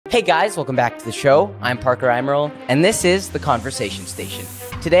Hey guys, welcome back to the show. I'm Parker Emerald, and this is The Conversation Station.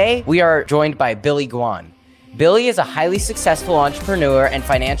 Today, we are joined by Billy Guan. Billy is a highly successful entrepreneur and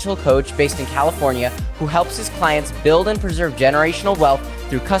financial coach based in California who helps his clients build and preserve generational wealth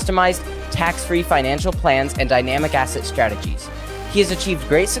through customized, tax-free financial plans and dynamic asset strategies. He has achieved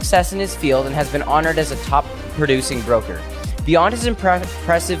great success in his field and has been honored as a top producing broker. Beyond his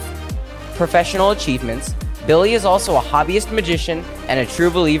impressive professional achievements, Billy is also a hobbyist magician and a true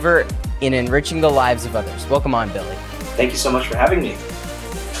believer in enriching the lives of others. Welcome on, Billy. Thank you so much for having me.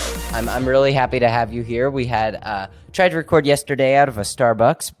 I'm really happy to have you here. We had tried to record yesterday out of a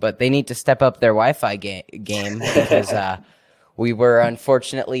Starbucks, but they need to step up their Wi-Fi game because we were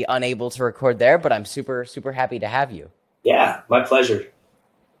unfortunately unable to record there, but I'm super happy to have you. Yeah, my pleasure.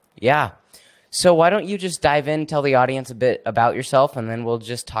 Yeah. So why don't you just dive in, tell the audience a bit about yourself, and then we'll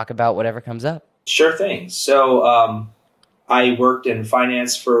just talk about whatever comes up. Sure thing. So I worked in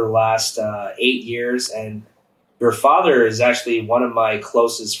finance for the last 8 years, and your father is actually one of my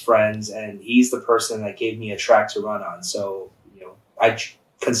closest friends, and he's the person that gave me a track to run on. So, I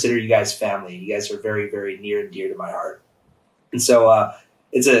consider you guys family. You guys are very, very near and dear to my heart. And so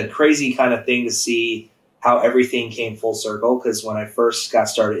it's a crazy kind of thing to see how everything came full circle, because when I first got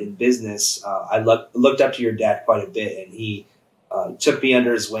started in business, I looked up to your dad quite a bit, and he took me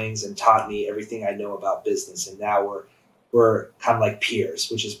under his wings and taught me everything I know about business. And now we're kind of like peers,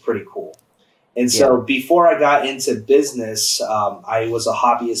 which is pretty cool. And so before I got into business, I was a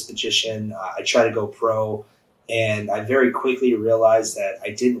hobbyist magician. I tried to go pro, and I very quickly realized that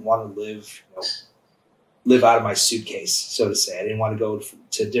I didn't want to live out of my suitcase, so to say. I didn't want to go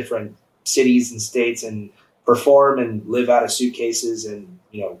to different cities and states and perform and live out of suitcases and,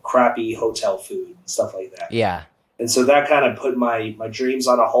 crappy hotel food and stuff like that. Yeah. And so that kind of put my dreams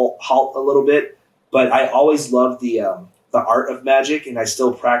on a halt a little bit. But I always loved the art of magic, and I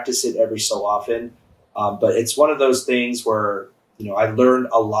still practice it every so often. But it's one of those things where, I learned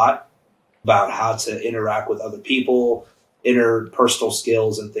a lot about how to interact with other people, interpersonal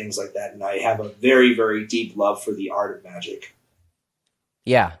skills and things like that. And I have a very, very deep love for the art of magic.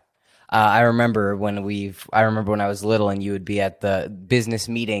 Yeah. I remember when I was little and you would be at the business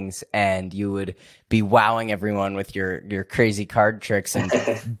meetings and you would be wowing everyone with your crazy card tricks and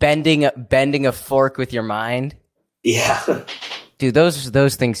bending a fork with your mind. Yeah. Dude,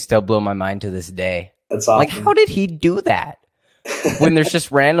 those things still blow my mind to this day. That's awesome. Like, how did he do that? When there's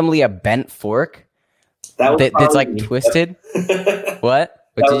just randomly a bent fork that's like me. Twisted? What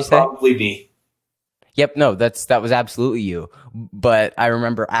did you say? Probably me. Yep, no, that was absolutely you. But I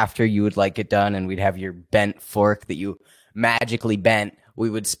remember after you would get done and we'd have your bent fork that you magically bent, we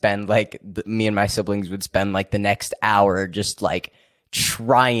would spend me and my siblings would spend the next hour just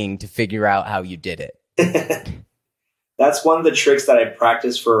trying to figure out how you did it. That's one of the tricks that I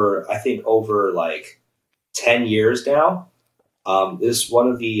practiced for, I think, over 10 years now. This is one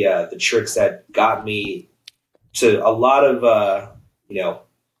of the tricks that got me to a lot of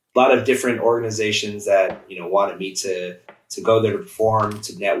different organizations that, wanted me to go there to perform,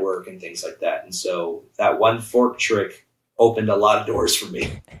 to network and things like that. And so that one fork trick opened a lot of doors for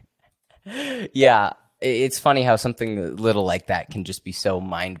me. Yeah. It's funny how something little like that can just be so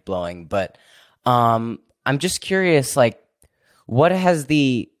mind blowing. But, I'm just curious, what has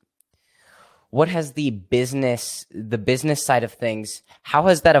the business side of things, how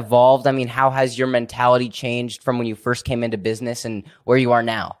has that evolved? I mean, how has your mentality changed from when you first came into business and where you are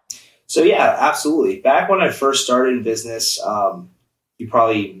now? So yeah, absolutely. Back when I first started in business, you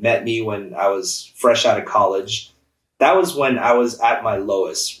probably met me when I was fresh out of college. That was when I was at my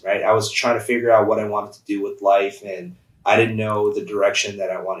lowest, right? I was trying to figure out what I wanted to do with life, and I didn't know the direction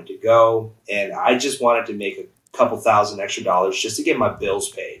that I wanted to go. And I just wanted to make a couple $1,000 extra just to get my bills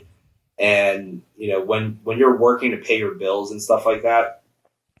paid. And, when you're working to pay your bills and stuff like that,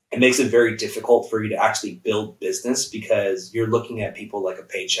 it makes it very difficult for you to actually build business because you're looking at people like a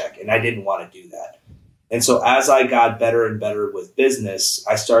paycheck. And I didn't want to do that. And so as I got better and better with business,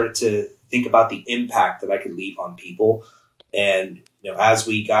 I started to think about the impact that I could leave on people. And, as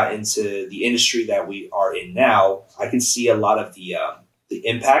we got into the industry that we are in now, I can see a lot of the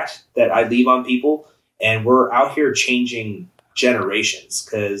impact that I leave on people. And we're out here changing generations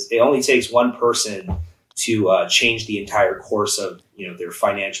because it only takes one person to change the entire course of their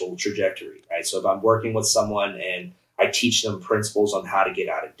financial trajectory, right? So if I'm working with someone and I teach them principles on how to get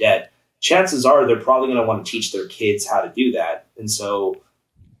out of debt, chances are they're probably going to want to teach their kids how to do that. And so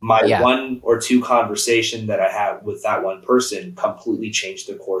my one or two conversation that I had with that one person completely changed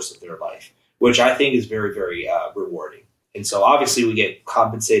the course of their life, which I think is very, very rewarding. And so obviously we get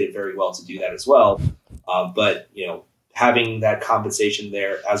compensated very well to do that as well. But having that compensation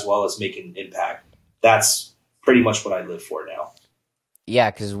there as well as making an impact. That's pretty much what I live for now.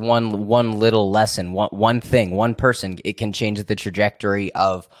 Yeah, because one little lesson, one thing, one person, it can change the trajectory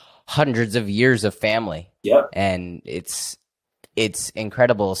of hundreds of years of family. Yep. And it's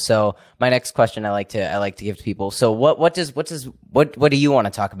incredible. So my next question I like to give to people. So what do you want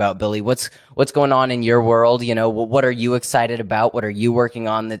to talk about, Billy? What's going on in your world? You know, what are you excited about? What are you working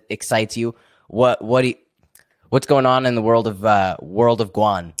on that excites you? What's going on in the world of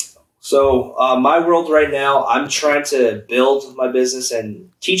Guan? So my world right now, I'm trying to build my business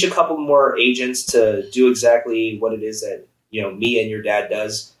and teach a couple more agents to do exactly what it is that, you know, me and your dad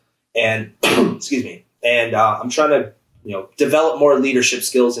does. And excuse me. And I'm trying to, you know, develop more leadership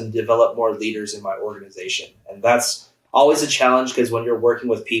skills and develop more leaders in my organization. And that's always a challenge because when you're working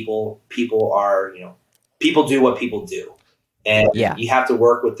with people are, you know, people do what people do. And you have to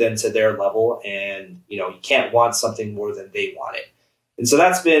work with them to their level. And, you know, you can't want something more than they want it. And so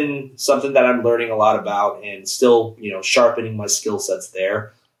that's been something that I'm learning a lot about and still, you know, sharpening my skill sets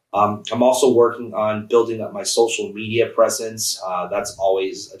there. I'm also working on building up my social media presence. That's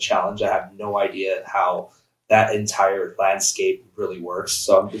always a challenge. I have no idea how that entire landscape really works.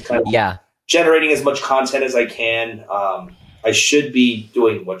 So I'm just kind of generating as much content as I can. I should be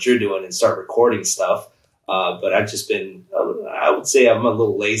doing what you're doing and start recording stuff. But I've just been, I would say I'm a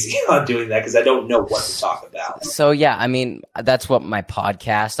little lazy on doing that because I don't know what to talk about. So, yeah, I mean, that's what my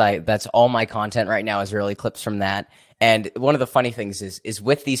podcast, that's all my content right now is really clips from that. And one of the funny things is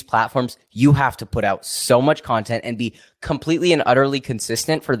with these platforms, you have to put out so much content and be completely and utterly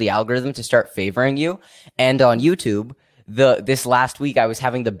consistent for the algorithm to start favoring you. And on YouTube, this last week, I was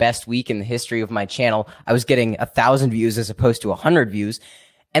having the best week in the history of my channel. I was getting 1,000 views as opposed to 100 views.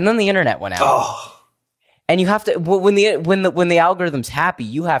 And then the internet went out. Oh. And you have to, when the algorithm's happy,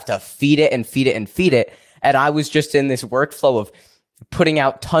 you have to feed it and feed it and feed it. And I was just in this workflow of putting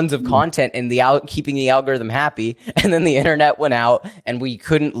out tons of content and keeping the algorithm happy. And then the internet went out and we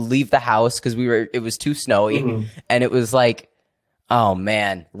couldn't leave the house because it was too snowy. And it was like, oh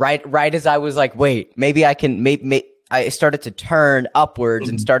man, right as I was like, wait, maybe I can, I started to turn upwards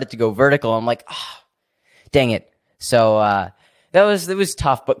and started to go vertical. I'm like, oh, dang it. So, it was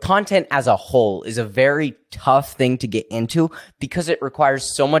tough, but content as a whole is a very tough thing to get into because it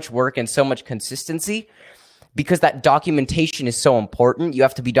requires so much work and so much consistency because that documentation is so important. You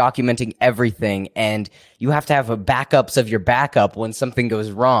have to be documenting everything and you have to have backups of your backup when something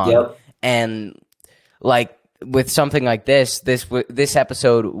goes wrong. Yep. And like with something like this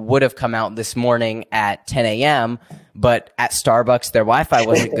episode would have come out this morning at 10 a.m., but at Starbucks, their Wi-Fi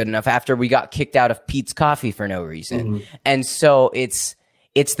wasn't good enough after we got kicked out of Pete's Coffee for no reason. And so it's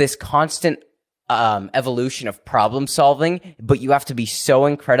this constant evolution of problem solving, but you have to be so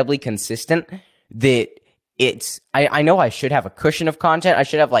incredibly consistent that I know I should have a cushion of content. I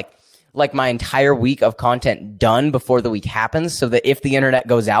should have like my entire week of content done before the week happens so that if the internet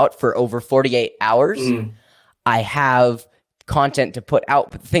goes out for over 48 hours, I have content to put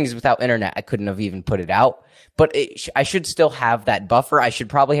out. But the thing is, without internet, I couldn't have even put it out. But I should still have that buffer. I should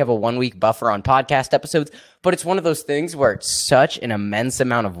probably have a 1 week buffer on podcast episodes. But it's one of those things where it's such an immense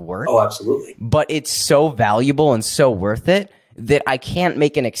amount of work. Oh, absolutely. But it's so valuable and so worth it that I can't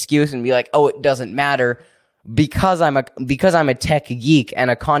make an excuse and be like, oh, it doesn't matter because I'm a tech geek and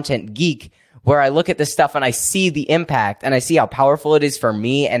a content geek. Where I look at this stuff and I see the impact and I see how powerful it is for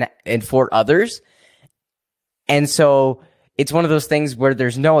me and for others. And so it's one of those things where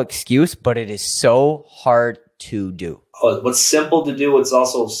there's no excuse, but it is so hard to do. Oh, what's simple to do, it's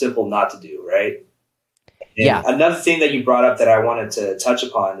also simple not to do, right? And another thing that you brought up that I wanted to touch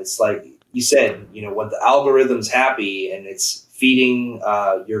upon, it's like you said, you know, when the algorithm's happy and it's feeding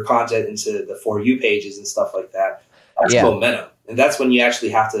your content into the For You pages and stuff like that, that's momentum. And that's when you actually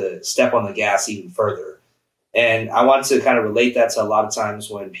have to step on the gas even further. And I want to kind of relate that to a lot of times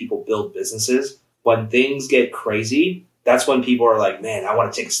when people build businesses. When things get crazy, that's when people are like, man, I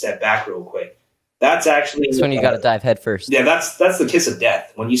want to take a step back real quick. That's when you got to dive head first. Yeah, that's the kiss of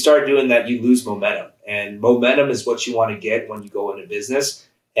death. When you start doing that, you lose momentum. And momentum is what you want to get when you go into business.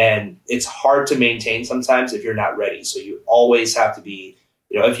 And it's hard to maintain sometimes if you're not ready. So you always have to be,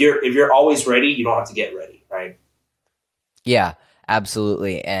 you know, if you're always ready, you don't have to get ready, right? Yeah,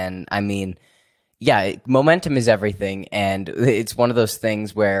 absolutely. And I mean, yeah, momentum is everything. And it's one of those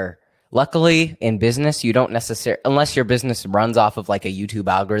things where luckily in business, you don't necessarily, unless your business runs off of like a YouTube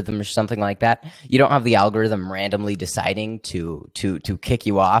algorithm or something like that, you don't have the algorithm randomly deciding to kick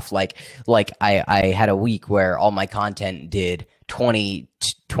you off. Like I had a week where all my content did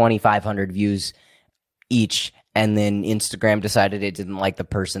 2,500 views each. And then Instagram decided it didn't like the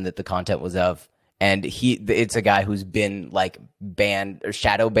person that the content was of. And it's a guy who's been like banned or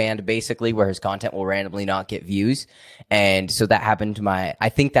shadow banned basically, where his content will randomly not get views. And so that happened to I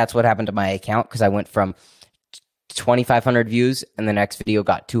think that's what happened to my account, because I went from 2,500 views and the next video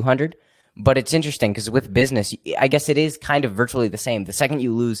got 200. But it's interesting because with business, I guess it is kind of virtually the same. The second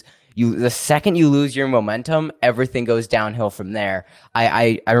you lose your momentum, everything goes downhill from there.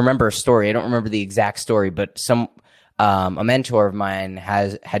 I remember a story. I don't remember the exact story, but a mentor of mine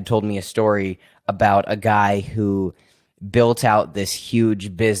had told me a story about a guy who built out this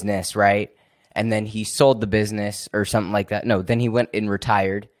huge business, right? And then he sold the business or something like that. No, then he went and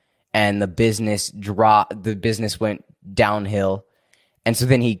retired, and the business went downhill. And so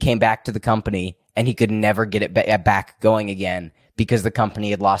then he came back to the company, and he could never get it back going again because the company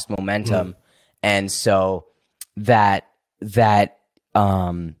had lost momentum. And so the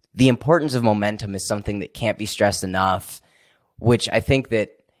importance of momentum is something that can't be stressed enough, which I think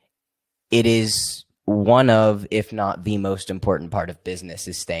that it is one of, if not the most important part of business,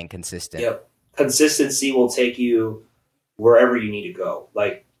 is staying consistent. Yep. Consistency will take you wherever you need to go.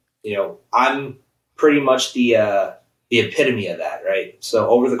 Like, I'm pretty much the epitome of that, right? So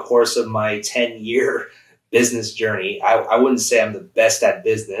over the course of my 10-year business journey, I wouldn't say I'm the best at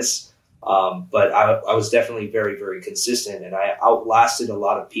business, but I was definitely very, very consistent, and I outlasted a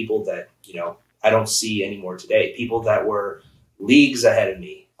lot of people that, I don't see anymore today. People that were leagues ahead of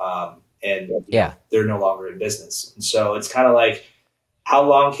me, and they're no longer in business. And so it's kind of like, how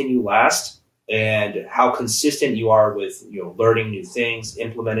long can you last, and how consistent you are with, learning new things,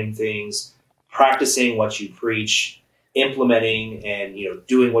 implementing things, practicing what you preach, implementing, and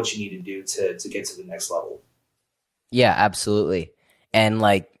doing what you need to do to get to the next level. Yeah, absolutely. And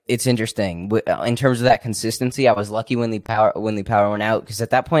like, it's interesting in terms of that consistency. I was lucky when the power went out, because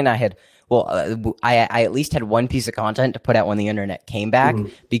at that point I at least had one piece of content to put out when the internet came back,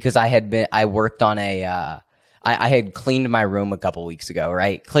 because I worked on I had cleaned my room a couple weeks ago,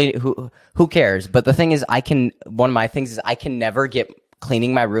 right? Who cares? But the thing is, one of my things is I can never get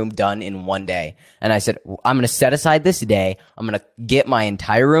cleaning my room done in one day. And I said, I'm going to set aside this day. I'm going to get my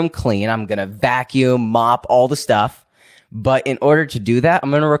entire room clean. I'm going to vacuum, mop, all the stuff. But in order to do that,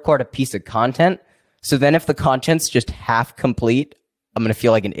 I'm going to record a piece of content. So then if the content's just half complete, I'm going to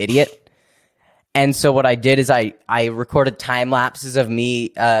feel like an idiot. And so what I did is I recorded time lapses of me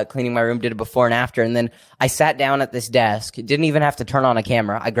cleaning my room, did a before and after. And then I sat down at this desk, didn't even have to turn on a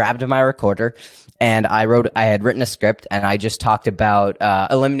camera. I grabbed my recorder, and I had written a script, and I just talked about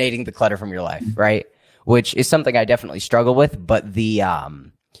eliminating the clutter from your life, right? Which is something I definitely struggle with, but the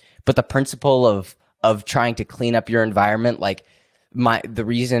principle of trying to clean up your environment, like the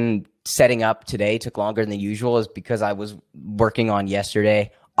reason setting up today took longer than usual is because I was working on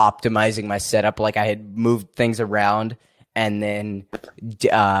yesterday optimizing my setup. Like, I had moved things around, and then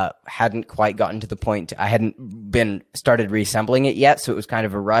hadn't quite gotten to the point. I hadn't started reassembling it yet, so it was kind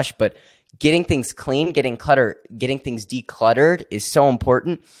of a rush. But getting things clean, getting things decluttered is so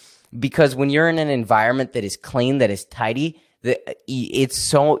important, because when you're in an environment that is clean, that is tidy,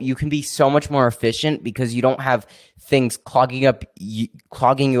 you can be so much more efficient, because you don't have things clogging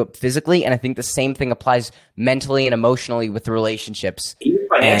you up physically. And I think the same thing applies mentally and emotionally with relationships, even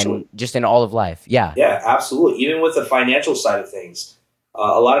financially, and just in all of life. Yeah, absolutely. Even with the financial side of things,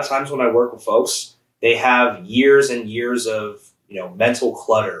 a lot of times when I work with folks, they have years and years of mental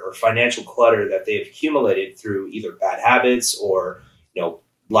clutter or financial clutter that they've accumulated through either bad habits or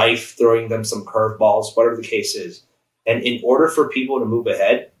life throwing them some curveballs, whatever the case is. And in order for people to move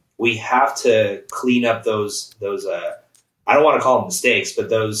ahead, we have to clean up those I don't want to call them mistakes, but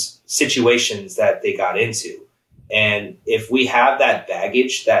those situations that they got into. And if we have that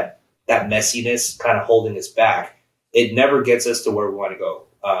baggage, that messiness kind of holding us back, it never gets us to where we want to go,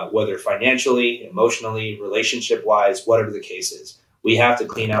 whether financially, emotionally, relationship-wise, whatever the case is. We have to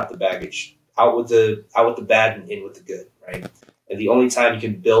clean out the baggage, out with the bad and in with the good, right? And the only time you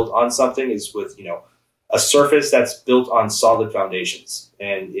can build on something is with, a surface that's built on solid foundations.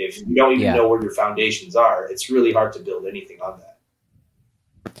 And if you don't even know where your foundations are, it's really hard to build anything on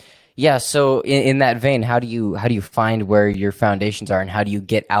that. Yeah. So in that vein, how do you find where your foundations are, and how do you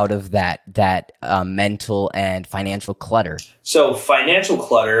get out of that mental and financial clutter? So financial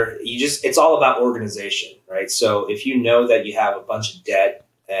clutter, it's all about organization, right? So if you know that you have a bunch of debt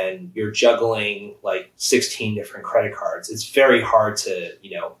and you're juggling like 16 different credit cards, it's very hard to,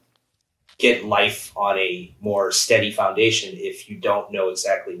 get life on a more steady foundation if you don't know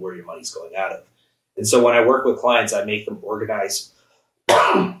exactly where your money's going out of. And so when I work with clients, I make them organize,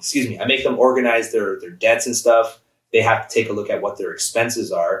 I make them organize their debts and stuff. they have to take a look at what their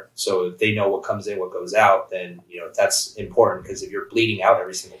expenses are. So if they know what comes in, what goes out, then, that's important, because if you're bleeding out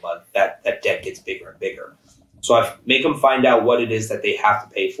every single month, that debt gets bigger and bigger. So I make them find out what it is that they have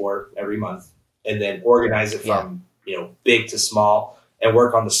to pay for every month, and then organize it from, big to small, and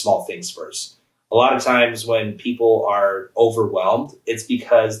work on the small things first. A lot of times when people are overwhelmed, it's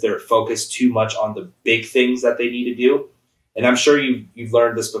because they're focused too much on the big things that they need to do. And I'm sure you've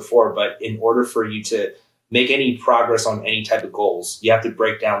learned this before, but in order for you to make any progress on any type of goals, you have to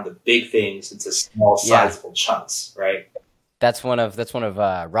break down the big things into small, sizable chunks, right? That's one of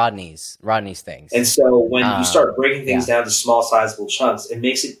Rodney's things. And so when you start breaking things down to small, sizable chunks, it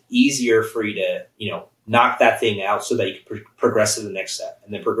makes it easier for you to, knock that thing out so that you can progress to the next step,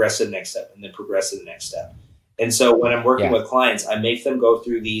 and then progress to the next step, and then progress to the next step. And so when I'm working with clients, I make them go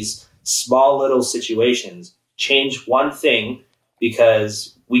through these small little situations, change one thing,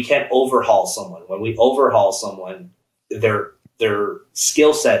 because we can't overhaul someone. When we overhaul someone, their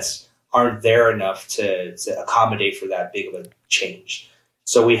skill sets aren't there enough to accommodate for that big of a change.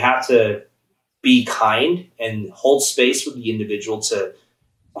 So we have to be kind and hold space for the individual to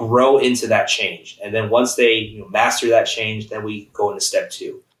grow into that change. And then once they master that change, then we go into step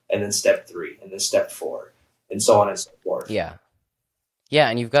 2, and then step 3, and then step 4, and so on and so forth. Yeah. Yeah,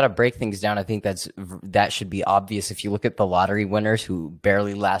 and you've got to break things down. I think that should be obvious. If you look at the lottery winners who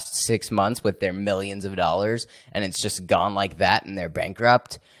barely last 6 months with their millions of dollars, and it's just gone like that, and they're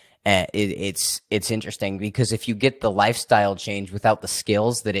bankrupt, it's interesting, because if you get the lifestyle change without the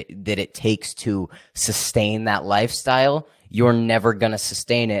skills that it takes to sustain that lifestyle, you're never going to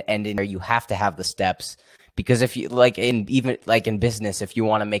sustain it. And you have to have the steps, because if you in business, if you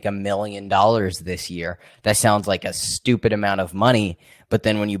want to make $1 million this year, that sounds like a stupid amount of money. But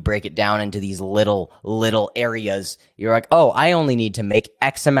then when you break it down into these little areas, you're like, oh, I only need to make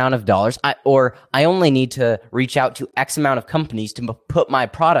X amount of dollars, or I only need to reach out to X amount of companies to put my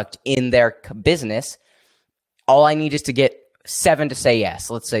product in their business. All I need is to get 7 to say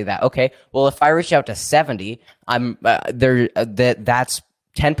yes. Let's say that. Okay. Well, if I reach out to 70, that's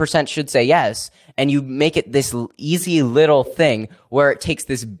 10% should say yes. And you make it this easy little thing where it takes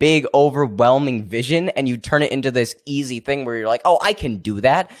this big overwhelming vision and you turn it into this easy thing where you're like, oh, I can do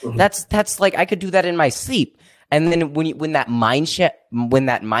that. Mm-hmm. That's like, I could do that in my sleep. And then when that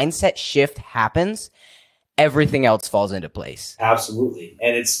mindset shift happens, everything else falls into place. Absolutely.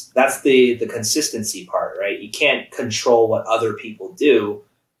 And that's the consistency part, right? You can't control what other people do.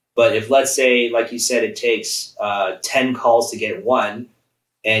 But if, let's say, like you said, it takes 10 calls to get one,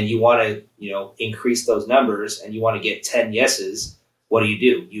 and you want to, increase those numbers, and you want to get 10 yeses, what do?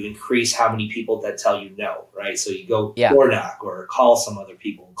 You increase how many people that tell you no, right? So you go door knock, or call some other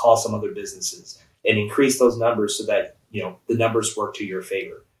people, call some other businesses, and increase those numbers so that, the numbers work to your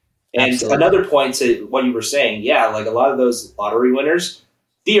favor. And Absolutely. Another point to what you were saying, like a lot of those lottery winners,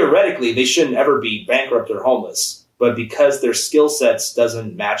 theoretically, they shouldn't ever be bankrupt or homeless. But because their skill sets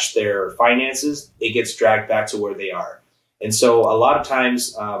doesn't match their finances, it gets dragged back to where they are. And so a lot of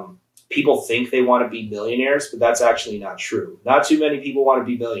times people think they want to be millionaires, but that's actually not true. Not too many people want to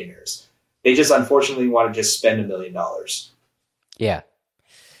be millionaires. They just unfortunately want to just spend $1 million. Yeah.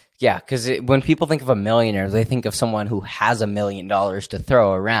 Yeah, because when people think of a millionaire, they think of someone who has $1 million to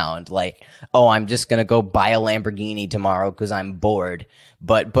throw around. Like, oh, I'm just going to go buy a Lamborghini tomorrow because I'm bored.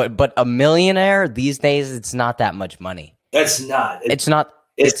 But a millionaire these days, it's not that much money. It's not. It's not.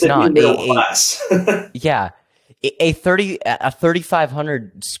 It's not. Middle class. Yeah. A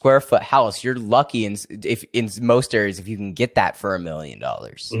 3,500 square foot house, you're lucky in most areas if you can get that for $1 million.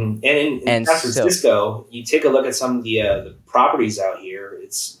 Mm-hmm. And in San Francisco, you take a look at some of the properties out here.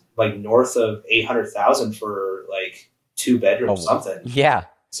 It's like north of 800,000 for like 2 bedrooms, something. Yeah.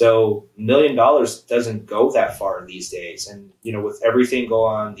 So $1 million doesn't go that far these days. And with everything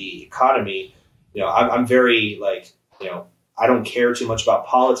going on in the economy, I'm very I don't care too much about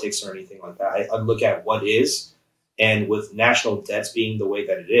politics or anything like that. I look at what is. And with national debts being the way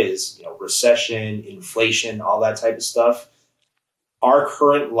that it is, recession, inflation, all that type of stuff, our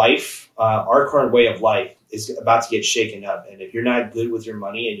current way of life is about to get shaken up. And if you're not good with your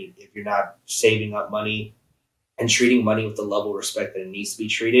money, and if you're not saving up money and treating money with the level of respect that it needs to be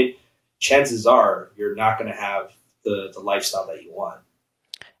treated, chances are you're not going to have the lifestyle that you want.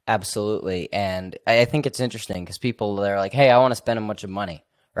 Absolutely. And I think it's interesting because they're like, hey, I want to spend a bunch of money,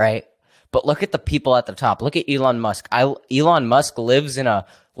 right? But look at the people at the top. Look at Elon Musk. Elon Musk lives in a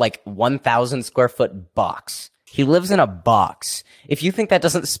 1,000 square foot box. He lives in a box. If you think that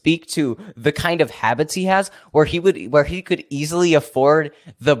doesn't speak to the kind of habits he has, where he could easily afford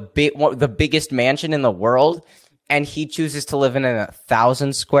the biggest mansion in the world, and he chooses to live in a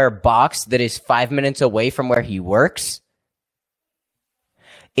 1,000 square box that is 5 minutes away from where he works.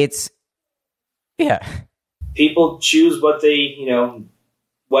 Yeah. People choose what they,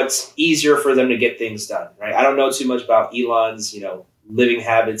 what's easier for them to get things done, right? I don't know too much about Elon's, living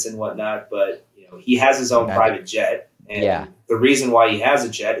habits and whatnot, but, he has his own private jet. And the reason why he has a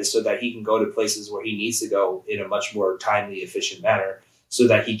jet is so that he can go to places where he needs to go in a much more timely, efficient manner so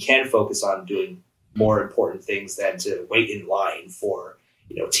that he can focus on doing more important things than to wait in line for,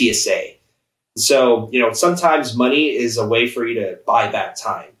 TSA. So, sometimes money is a way for you to buy back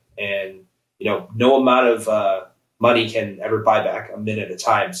time. And, no amount of money can ever buy back a minute at a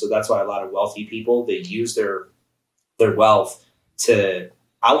time. So that's why a lot of wealthy people, they use their wealth to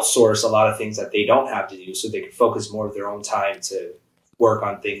outsource a lot of things that they don't have to do so they can focus more of their own time to work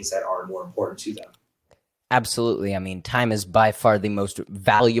on things that are more important to them. Absolutely. I mean, time is by far the most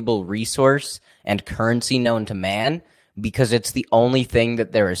valuable resource and currency known to man because it's the only thing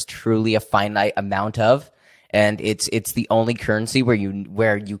that there is truly a finite amount of. And it's the only currency where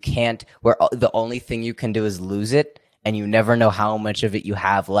the only thing you can do is lose it, and you never know how much of it you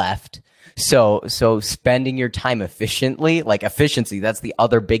have left. So spending your time efficiently, like efficiency, that's the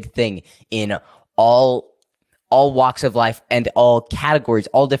other big thing in all walks of life and all categories,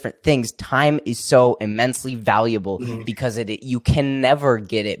 all different things. Time is so immensely valuable because you can never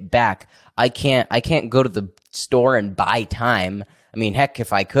get it back. I can't go to the store and buy time. I mean, heck,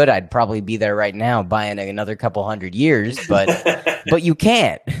 if I could, I'd probably be there right now buying another couple 100 years, but you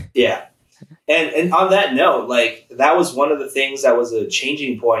can't. Yeah. And on that note, like that was one of the things that was a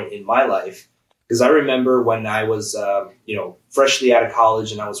changing point in my life. Because I remember when I was, freshly out of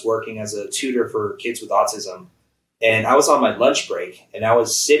college and I was working as a tutor for kids with autism, and I was on my lunch break and I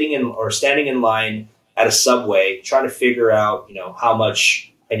was standing in line at a Subway trying to figure out, how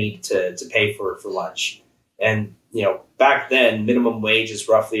much I need to pay for lunch. And, back then minimum wage is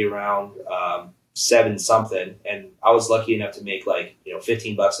roughly around 7 something. And I was lucky enough to make like,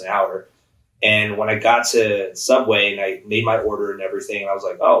 $15 an hour. And when I got to Subway and I made my order and everything, I was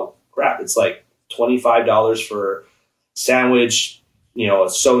like, oh crap, it's like $25 for sandwich, a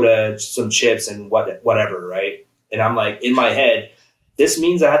soda, some chips and whatever. Right. And I'm like, in my head, this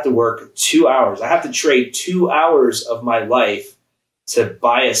means I have to work 2 hours. I have to trade 2 hours of my life to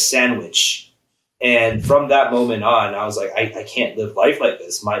buy a sandwich. And from that moment on, I was like, I can't live life like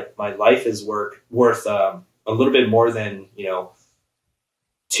this. My life is worth a little bit more than,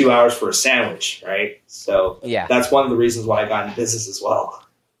 2 hours for a sandwich, right? So that's one of the reasons why I got in business as well.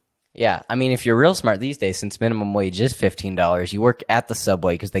 Yeah, I mean, if you're real smart these days, since minimum wage is $15, you work at the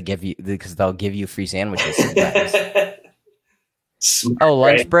Subway because they'll give you free sandwiches sometimes.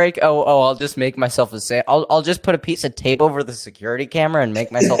 Lunch break. I'll just make myself a sandwich. I'll just put a piece of tape over the security camera and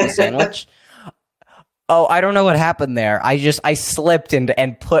make myself a sandwich. Oh, I don't know what happened there. I slipped and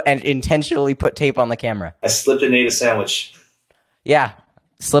intentionally put tape on the camera. I slipped and ate a sandwich. Yeah,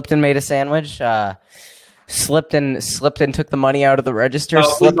 slipped and made a sandwich. Slipped and took the money out of the register.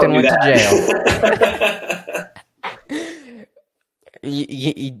 Slipped and went to jail.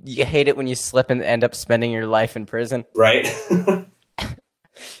 You hate it when you slip and end up spending your life in prison, right?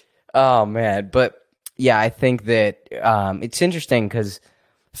 Oh man, but yeah, I think that it's interesting because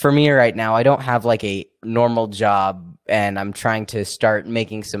for me right now, I don't have like a normal job and I'm trying to start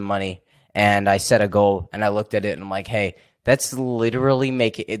making some money. And I set a goal and I looked at it and I'm like, hey, that's literally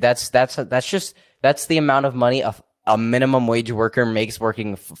that's the amount of money a minimum wage worker makes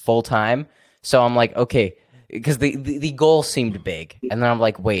working full time. So I'm like, okay, because the goal seemed big. And then I'm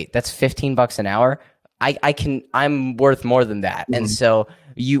like, wait, that's $15 an hour. I'm worth more than that. Mm-hmm. And so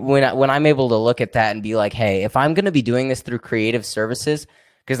when I'm able to look at that and be like, hey, if I'm going to be doing this through creative services,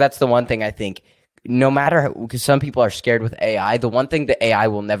 because that's the one thing I think, no matter because some people are scared with AI, the one thing that AI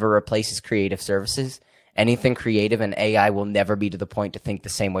will never replace is creative services. Anything creative and AI will never be to the point to think the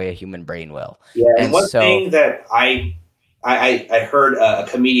same way a human brain will. Yeah, and one thing that I heard a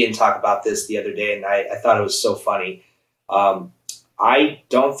comedian talk about this the other day, and I thought it was so funny. I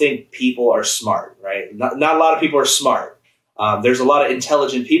don't think people are smart, right? Not a lot of people are smart. There's a lot of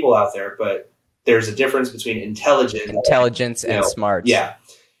intelligent people out there, but there's a difference between intelligence and smarts. Yeah.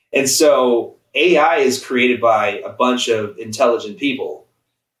 And so AI is created by a bunch of intelligent people.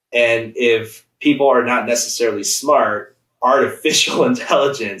 And if people are not necessarily smart, artificial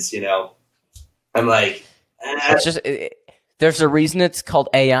intelligence, I'm like, it's just, there's a reason it's called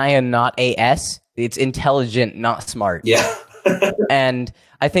AI and not AS. It's intelligent, not smart. Yeah. And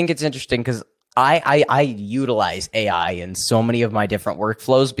I think it's interesting because I utilize AI in so many of my different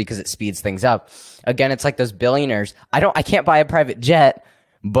workflows because it speeds things up. Again, it's like those billionaires. I can't buy a private jet,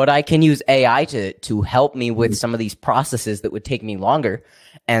 but I can use AI to help me with some of these processes that would take me longer.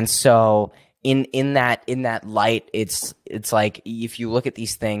 And so in that light, it's like, if you look at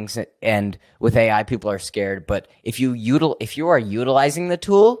these things, and with AI, people are scared, but if you are utilizing the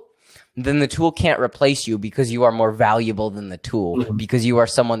tool, then the tool can't replace you, because you are more valuable than the tool, because you are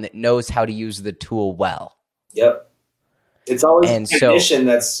someone that knows how to use the tool well. Yep. It's always a technician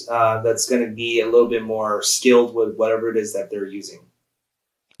that's going to be a little bit more skilled with whatever it is that they're using.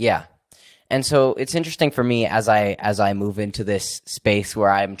 Yeah. And so it's interesting for me as I move into this space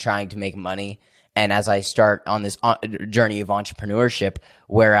where I'm trying to make money, and as I start on this journey of entrepreneurship,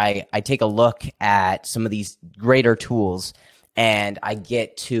 where I take a look at some of these greater tools and I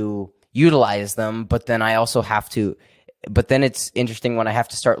get to utilize them, but then it's interesting when I have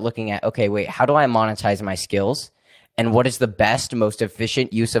to start looking at, okay, wait, how do I monetize my skills? And what is the best, most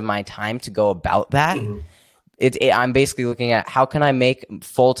efficient use of my time to go about that? I'm basically looking at, how can I make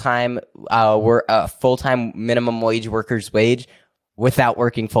full-time minimum wage worker's wage without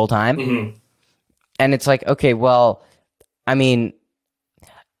working full-time? And it's like, okay, well, I mean,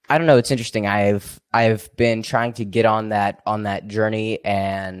 I don't know. It's interesting. I've been trying to get on that journey,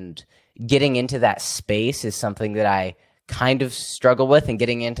 and getting into that space is something that I kind of struggle with, and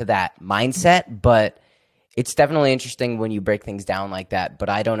getting into that mindset. But it's definitely interesting when you break things down like that. But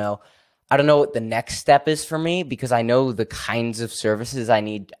I don't know what the next step is for me, because I know the kinds of services I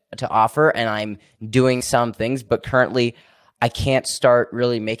need to offer, and I'm doing some things, but currently I can't start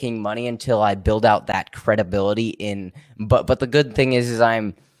really making money until I build out that credibility but the good thing is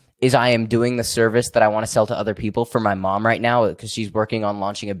I am doing the service that I want to sell to other people for my mom right now, because she's working on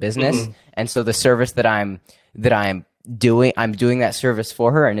launching a business. And so the service that I'm doing that service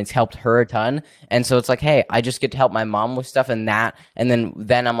for her, and it's helped her a ton. And so it's like, hey, I just get to help my mom with stuff, and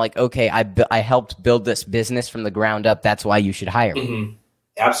then I'm like, okay, I helped build this business from the ground up. That's why you should hire me.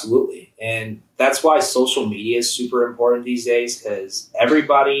 Absolutely. And that's why social media is super important these days, because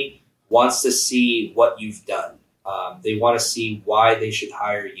everybody wants to see what you've done. They want to see why they should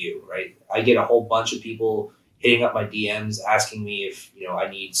hire you, right? I get a whole bunch of people hitting up my DMs asking me if, I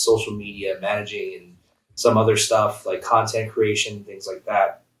need social media managing and some other stuff like content creation, things like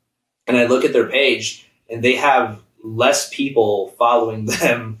that. And I look at their page, and they have less people following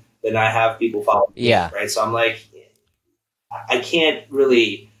them than I have people following me, right? So I'm like, I can't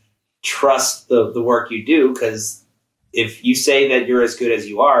really trust the work you do, because if you say that you're as good as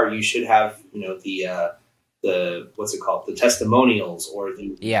you are, you should have, the what's it called? The testimonials, or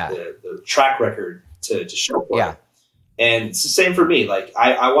the track record to show for it. And it's the same for me. Like,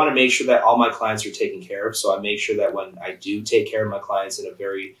 I want to make sure that all my clients are taken care of. So I make sure that when I do take care of my clients in a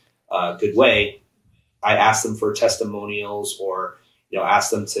very good way, I ask them for testimonials, or,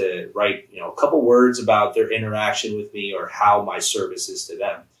 ask them to write, a couple words about their interaction with me, or how my service is to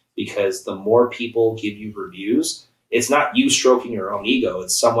them. Because the more people give you reviews, it's not you stroking your own ego.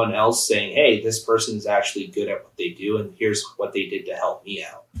 It's someone else saying, hey, this person is actually good at what they do, and here's what they did to help me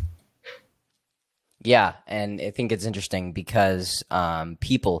out. Yeah, and I think it's interesting because I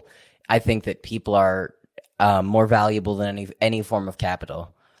think that people are more valuable than any form of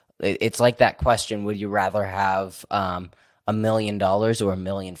capital. It's like that question, would you rather have $1 million or 1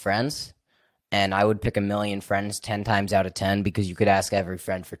 million friends? And I would pick 1 million friends 10 times out of 10, because you could ask every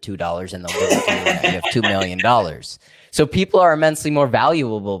friend for $2 and they'll give it to you, and you have $2 million. So people are immensely more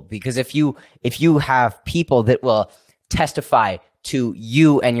valuable, because if you have people that will testify to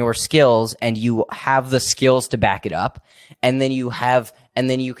you and your skills, and you have the skills to back it up, and then you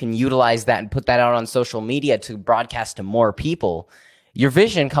can utilize that and put that out on social media to broadcast to more people, your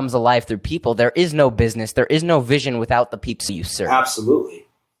vision comes alive through people. There is no business, there is no vision without the people you serve. Absolutely.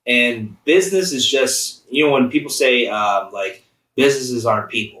 And business is just, when people say like businesses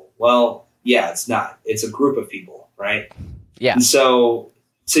aren't people, well, yeah, it's not. It's a group of people, right? Yeah. And so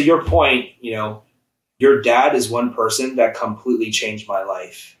to your point, your dad is one person that completely changed my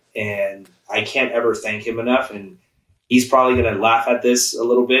life, and I can't ever thank him enough. And he's probably going to laugh at this a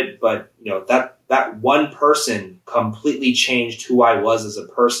little bit, but that one person completely changed who I was as a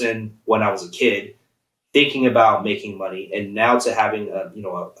person when I was a kid, thinking about making money, and now to having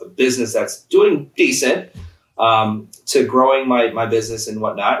a business that's doing decent, to growing my business and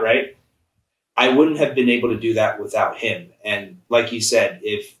whatnot, right? I wouldn't have been able to do that without him. And like you said,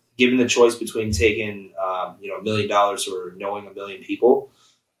 if given the choice between taking $1 million or knowing 1 million people,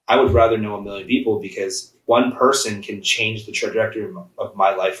 I would rather know 1 million people, because one person can change the trajectory of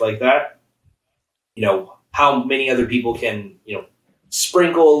my life like that. How many other people can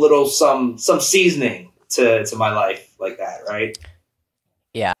sprinkle a little some seasoning to my life like that, right?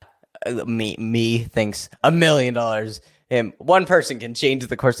 Yeah. Me thinks $1 million him. One person can change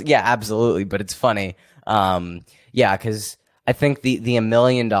the course. Yeah, absolutely. But it's funny. Yeah, because I think the $1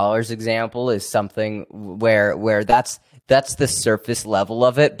 million example is something where that's the surface level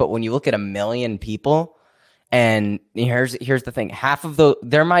of it. But when you look at 1 million people, and here's the thing,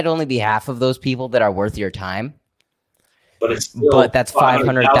 there might only be half of those people that are worth your time. But that's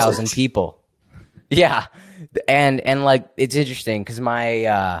 500,000 people. Yeah. And like, it's interesting because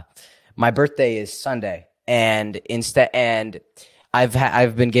my birthday is Sunday, and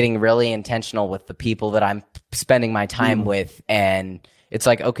I've been getting really intentional with the people that I'm spending my time with, and it's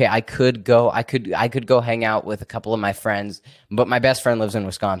like, okay, I could go hang out with a couple of my friends, but my best friend lives in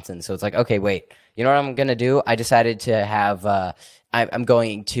Wisconsin, so it's like, okay, wait, you know what I'm gonna do? I decided to have I'm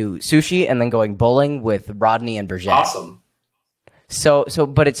going to sushi and then going bowling with Rodney and Burgett. Awesome. So,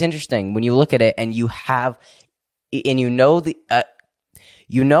 but it's interesting when you look at it, and you know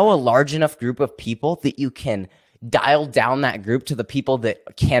a large enough group of people that you can dial down that group to the people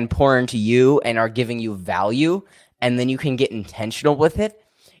that can pour into you and are giving you value, and then you can get intentional with it.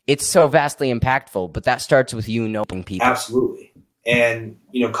 It's so vastly impactful, but that starts with you knowing people. Absolutely. And,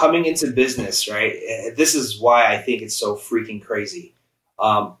 coming into business, right? This is why I think it's so freaking crazy.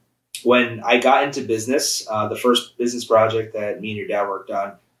 When I got into business, the first business project that me and your dad worked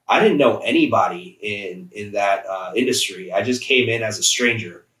on, I didn't know anybody in that industry. I just came in as a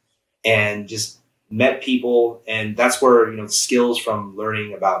stranger and just met people. And that's where, the skills from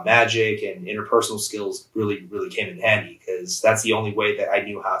learning about magic and interpersonal skills really, really came in handy, because that's the only way that I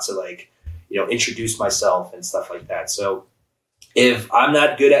knew how to introduce myself and stuff like that. So if I'm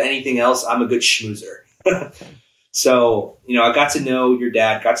not good at anything else, I'm a good schmoozer. So, I got to know your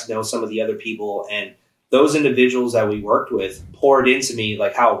dad, got to know some of the other people, and those individuals that we worked with poured into me,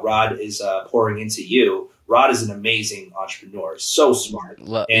 like how Rod is pouring into you. Rod is an amazing entrepreneur, so smart.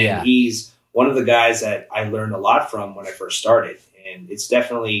 And he's one of the guys that I learned a lot from when I first started. And it's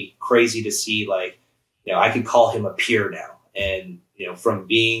definitely crazy to see, I could call him a peer now. And, from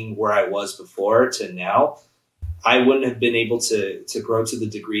being where I was before to now, I wouldn't have been able to grow to the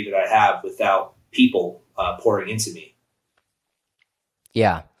degree that I have without people pouring into me.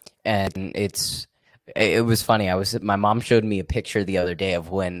 Yeah. And it was funny. My mom showed me a picture the other day of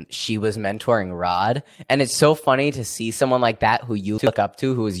when she was mentoring Rod, and it's so funny to see someone like that who you look up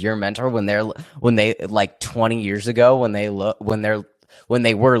to, who is your mentor, when they like 20 years ago, when they were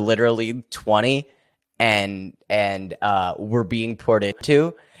literally 20 and were being poured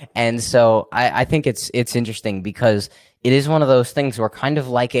into. And so I think it's interesting, because it is one of those things where kind of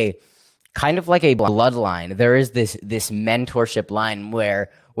like a bloodline, there is this mentorship line where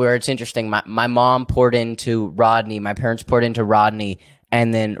it's interesting. My mom poured into Rodney, my parents poured into Rodney,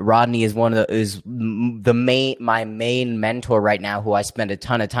 and then Rodney is my main mentor right now, who I spend a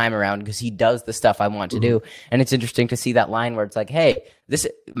ton of time around because he does the stuff I want to do. And it's interesting to see that line where it's like, hey,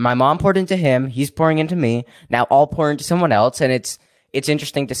 my mom poured into him, he's pouring into me, now I'll pour into someone else. And it's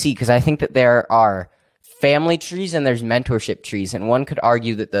interesting to see, because I think that there are family trees and there's mentorship trees, and one could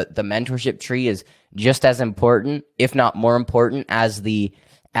argue that the mentorship tree is just as important, if not more important, as the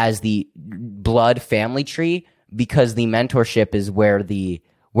blood family tree, because the mentorship is where the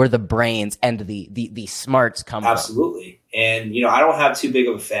brains and the smarts come from. Absolutely. And I don't have too big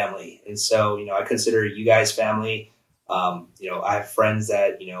of a family, and so I consider you guys family. I have friends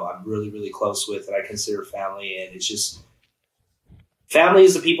that I'm really, really close with that I consider family, and it's just, family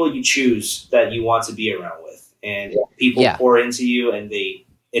is the people you choose that you want to be around with. And people pour into you and they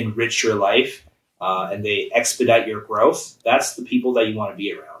enrich your life and they expedite your growth. That's the people that you want to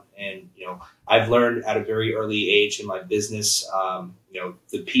be around. And, I've learned at a very early age in my business,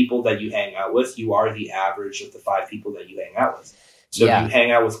 the people that you hang out with, you are the average of the 5 people that you hang out with. So if you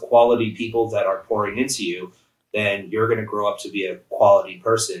hang out with quality people that are pouring into you, then you're going to grow up to be a quality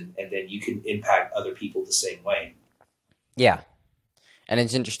person, and then you can impact other people the same way. Yeah. And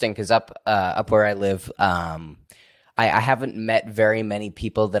it's interesting because up where I live, I haven't met very many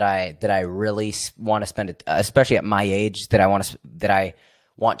people that I really want to spend, especially at my age, that I want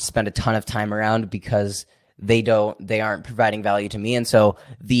to spend a ton of time around, because they aren't providing value to me. And so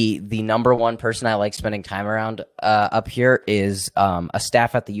the number one person I like spending time around up here is a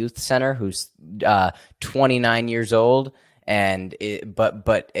staff at the youth center who's 29 years old, and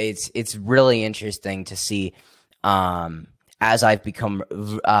but it's really interesting to see. As I've become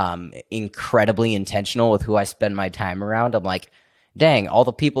incredibly intentional with who I spend my time around, I'm like, dang, all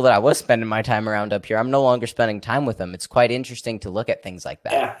the people that I was spending my time around up here, I'm no longer spending time with them. It's quite interesting to look at things like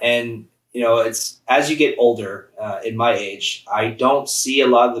that. Yeah, and it's as you get older, in my age, I don't see a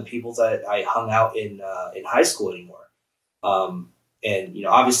lot of the people that I hung out in high school anymore. And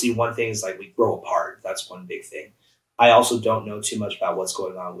obviously, one thing is like we grow apart. That's one big thing. I also don't know too much about what's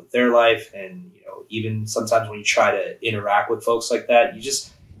going on with their life. And, even sometimes when you try to interact with folks like that, you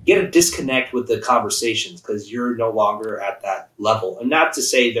just get a disconnect with the conversations because you're no longer at that level. And not to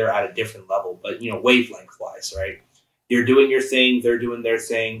say they're at a different level, but, wavelength wise, right? You're doing your thing, they're doing their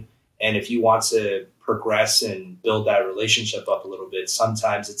thing. And if you want to progress and build that relationship up a little bit,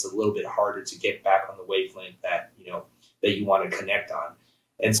 sometimes it's a little bit harder to get back on the wavelength that, that you want to connect on.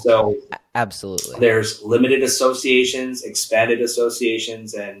 And so absolutely, there's limited associations, expanded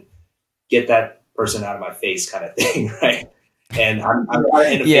associations, and get that person out of my face kind of thing, right? And I'm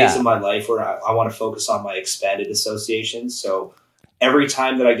in a phase of my life where I want to focus on my expanded associations. So every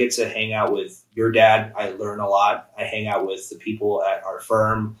time that I get to hang out with your dad, I learn a lot. I hang out with the people at our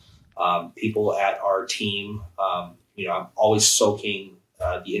firm, people at our team. I'm always soaking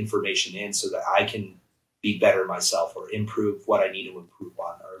the information in so that I can be better myself or improve what I need to improve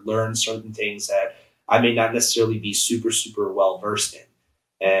on or learn certain things that I may not necessarily be super, super well versed in.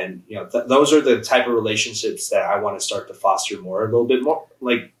 And, those are the type of relationships that I want to start to foster more, a little bit more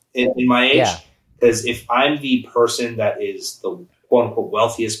like in my age. Because if I'm the person that is the quote unquote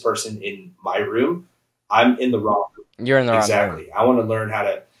wealthiest person in my room, I'm in the wrong room. You're in the wrong room. Exactly. I want to learn how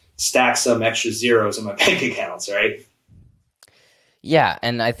to stack some extra zeros in my bank accounts, right? Yeah,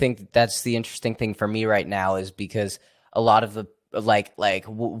 and I think that's the interesting thing for me right now is because a lot of the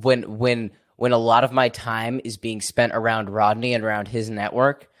when a lot of my time is being spent around Rodney and around his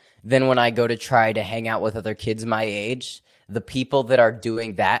network, then when I go to try to hang out with other kids my age, the people that are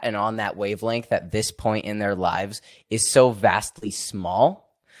doing that and on that wavelength at this point in their lives is so vastly small.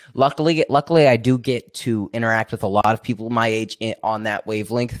 Luckily, I do get to interact with a lot of people my age on that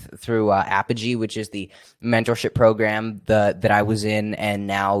wavelength through Apogee, which is the mentorship program that I was in and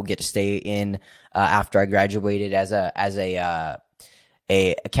now get to stay in after I graduated as a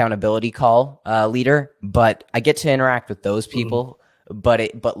accountability call leader. But I get to interact with those people.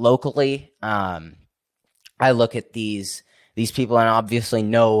 But locally, I look at these people and obviously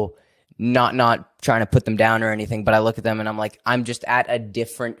know. Not trying to put them down or anything, but I look at them and I'm like, I'm just at a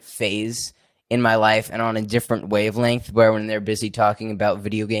different phase in my life and on a different wavelength where when they're busy talking about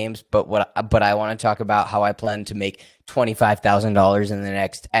video games, but I want to talk about how I plan to make $25,000 in the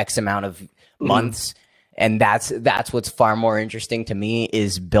next X amount of months. And that's what's far more interesting to me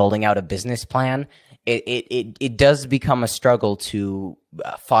is building out a business plan. It does become a struggle to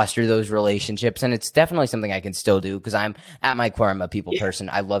foster those relationships, and it's definitely something I can still do because I'm at my core, I'm a people person.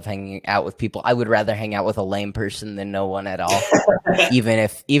 I love hanging out with people. I would rather hang out with a lame person than no one at all. even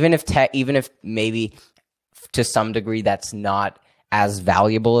if maybe to some degree that's not as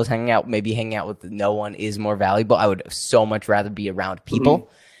valuable as hanging out. Maybe hanging out with no one is more valuable. I would so much rather be around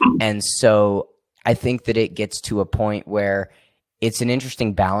people, and so I think that it gets to a point where it's an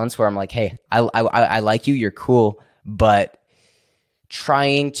interesting balance where I'm like, hey, I like you, you're cool, but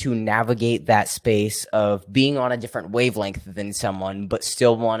trying to navigate that space of being on a different wavelength than someone, but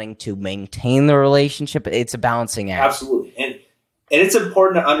still wanting to maintain the relationship, it's a balancing act. Absolutely. And it's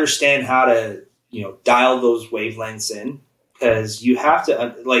important to understand how to, dial those wavelengths in because you have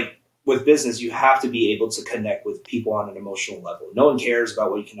to, with business, you have to be able to connect with people on an emotional level. No one cares about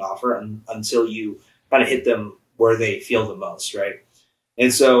what you can offer until you kind of hit them where they feel the most, right?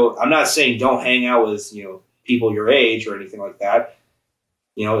 And so I'm not saying don't hang out with, people your age or anything like that.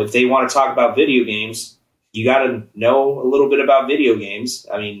 If they want to talk about video games, you got to know a little bit about video games.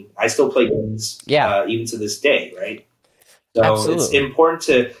 I mean, I still play games even to this day, right? So Absolutely. It's important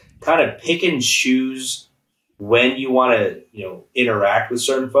to kind of pick and choose when you want to, interact with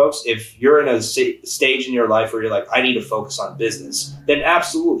certain folks. If you're in a stage in your life where you're like, I need to focus on business, then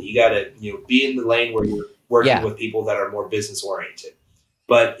absolutely, you got to, be in the lane where you're working with people that are more business oriented.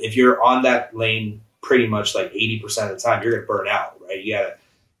 But if you're on that lane pretty much like 80% of the time, you're going to burn out, right? You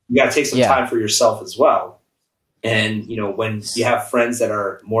got to take some time for yourself as well. And, when you have friends that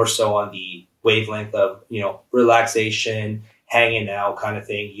are more so on the wavelength of, relaxation, hanging out kind of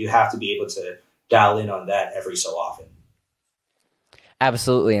thing, you have to be able to dial in on that every so often.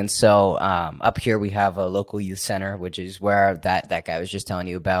 Absolutely. And so up here we have a local youth center, which is where that guy was just telling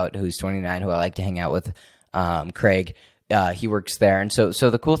you about, who's 29, who I like to hang out with, Craig. He works there. And so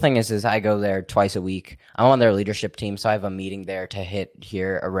the cool thing is I go there twice a week. I'm on their leadership team, so I have a meeting there to hit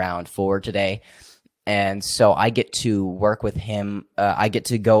here around 4 today. And so I get to work with him. I get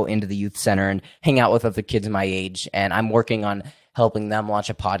to go into the youth center and hang out with other kids my age. And I'm working on helping them launch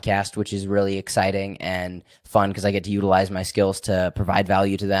a podcast, which is really exciting and fun because I get to utilize my skills to provide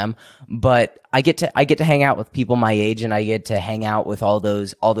value to them. But I get to hang out with people my age, and I get to hang out with all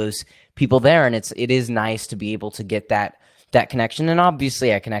those people there. And it is nice to be able to get that connection. And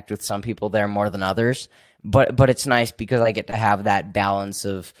obviously I connect with some people there more than others, but it's nice because I get to have that balance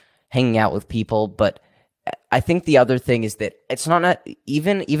of hanging out with people. But I think the other thing is that it's not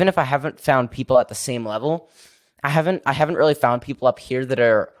even if I haven't found people at the same level, I haven't really found people up here that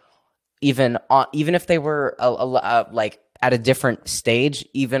are even if they were like at a different stage,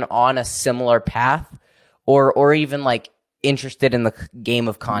 even on a similar path, or even like interested in the game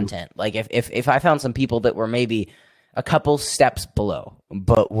of content. Like if I found some people that were maybe a couple steps below,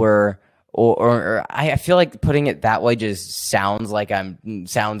 but were or I feel like putting it that way just sounds like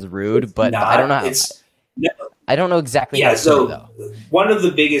sounds rude, but I don't know how. No. I don't know exactly yeah, how to so put it, though. One of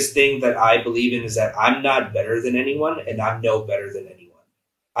the biggest things that I believe in is that I'm not better than anyone, and I'm no better than anyone.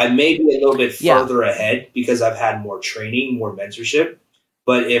 I may be a little bit further ahead because I've had more training, more mentorship.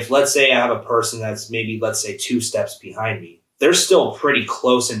 But if, let's say, I have a person that's maybe, let's say, 2 steps behind me, they're still pretty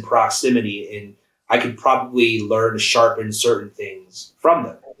close in proximity, and I could probably learn to sharpen certain things from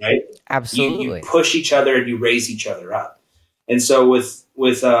them, right? Absolutely. You push each other and you raise each other up. And so with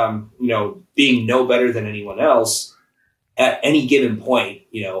being no better than anyone else, at any given point,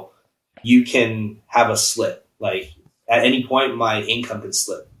 you can have a slip. Like at any point, my income can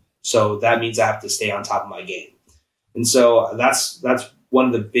slip. So that means I have to stay on top of my game. And so that's one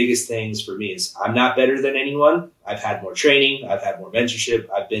of the biggest things for me is I'm not better than anyone. I've had more training. I've had more mentorship.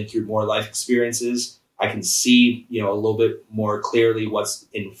 I've been through more life experiences. I can see, a little bit more clearly what's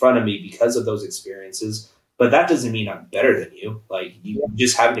in front of me because of those experiences. But that doesn't mean I'm better than you. Like you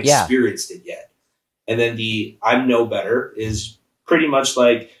just haven't experienced it yet. And then the I'm no better is pretty much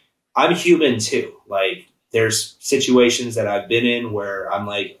like I'm human too. Like there's situations that I've been in where I'm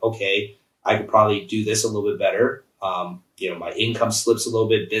like, okay, I could probably do this a little bit better. My income slips a little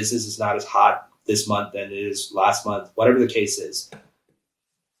bit. Business is not as hot this month than it is last month, whatever the case is.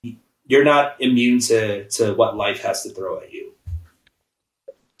 You're not immune to what life has to throw at you.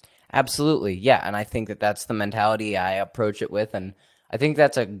 Absolutely. Yeah. And I think that that's the mentality I approach it with. And I think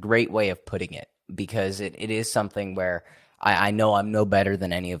that's a great way of putting it because it is something where I know I'm no better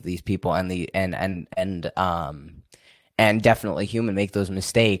than any of these people and definitely human make those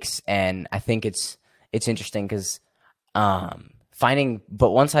mistakes. And I think it's interesting because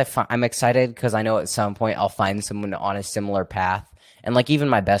once I'm excited because I know at some point I'll find someone on a similar path. And like even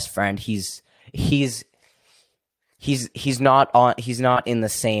my best friend, he's not in the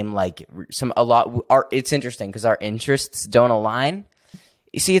same it's interesting because our interests don't align.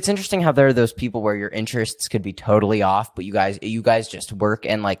 You see, it's interesting how there are those people where your interests could be totally off, but you guys just work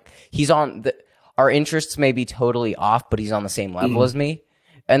and like our interests may be totally off, but he's on the same level as me.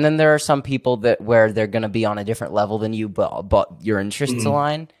 And then there are some people where they're going to be on a different level than you, but your interests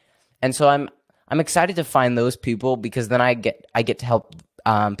align. And so I'm excited to find those people because then I get to help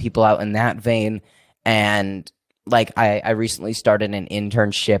people out in that vein. And like I recently started an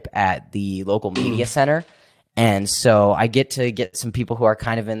internship at the local media center. And so I get to get some people who are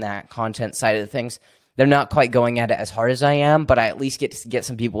kind of in that content side of the things. They're not quite going at it as hard as I am, but I at least get to get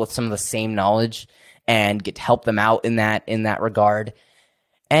some people with some of the same knowledge and get to help them out in that regard.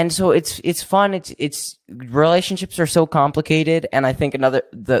 And so it's fun. It's relationships are so complicated. And I think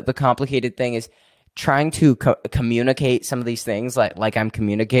the complicated thing is trying to communicate some of these things like I'm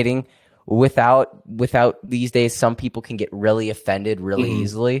communicating without these days. Some people can get really offended really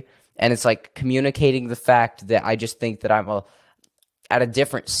easily. And it's like communicating the fact that I just think that I'm at a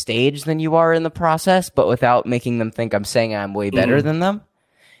different stage than you are in the process, but without making them think I'm saying I'm way better than them.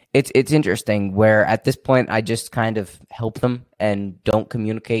 It's interesting where at this point I just kind of help them and don't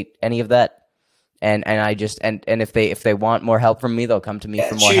communicate any of that. And I just and if they want more help from me, they'll come to me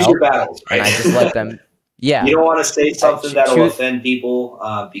for more choose help. Your battles, right? And I just let them. Yeah. You don't want to say something that'll offend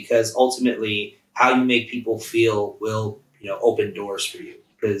people because ultimately how you make people feel will open doors for you.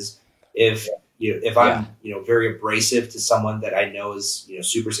 Because if I'm very abrasive to someone that I know is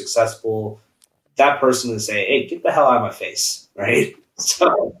super successful, that person will say, "Hey, get the hell out of my face," right?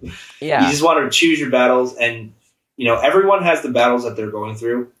 So you just want to choose your battles, and everyone has the battles that they're going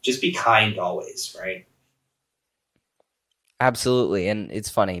through. Just be kind always, right? Absolutely. And it's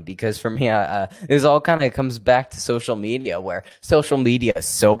funny because for me, this all kind of comes back to social media, where social media is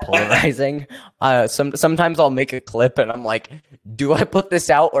so polarizing. Sometimes I'll make a clip and I'm like, do I put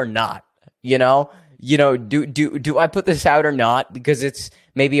this out or not? Do I put this out or not? Because it's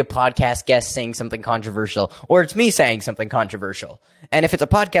maybe a podcast guest saying something controversial, or it's me saying something controversial. And if it's a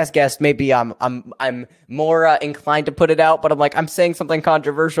podcast guest, maybe I'm more inclined to put it out, but I'm saying something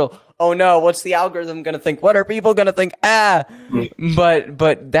controversial. Oh no, what's the algorithm going to think? What are people going to think?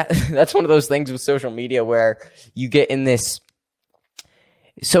 But that's one of those things with social media where you get in this.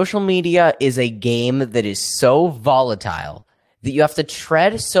 Social media is a game that is so volatile that you have to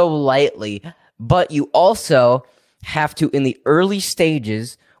tread so lightly, but you also have to, in the early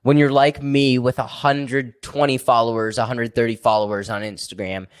stages, when you're like me with 120 followers, 130 followers on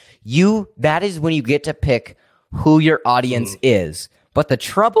Instagram, that is when you get to pick who your audience is. But the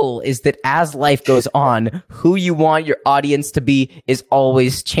trouble is that as life goes on, who you want your audience to be is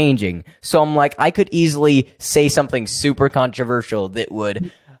always changing. So I'm like, I could easily say something super controversial that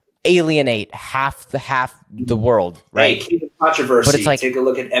would alienate half the world, right? Hey, keep it controversy. But it's like, take a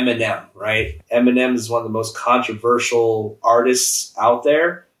look at Eminem, right? Eminem is one of the most controversial artists out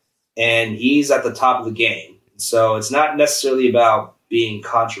there, and he's at the top of the game. So it's not necessarily about being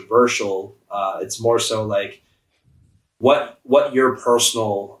controversial. It's more so like what your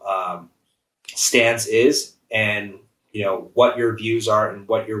personal stance is, and what your views are, and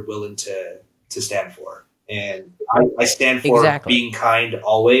what you're willing to stand for. And I stand for being kind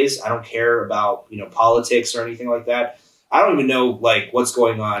always. I don't care about politics or anything like that. I don't even know like what's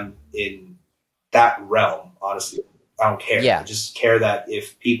going on in that realm. Honestly, I don't care. Yeah. I just care that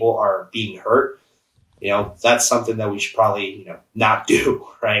if people are being hurt, that's something that we should probably not do,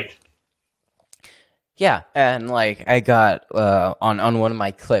 right? Yeah, and like I got on one of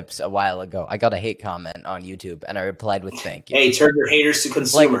my clips a while ago, I got a hate comment on YouTube, and I replied with "thank you." Hey, turn your haters to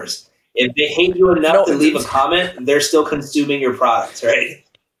consumers. If they hate you enough to leave a comment, they're still consuming your product, right?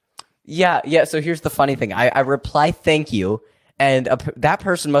 Yeah. So here's the funny thing: I reply "thank you," and that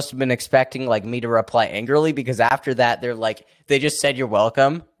person must have been expecting like me to reply angrily, because after that they just said "you're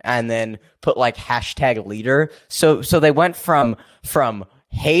welcome" and then put like #leader. So they went from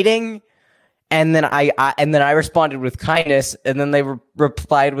hating. And then I responded with kindness, and then they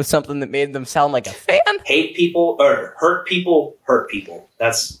replied with something that made them sound like a fan. Hate people or hurt people hurt people.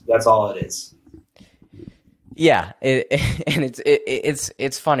 That's all it is. Yeah,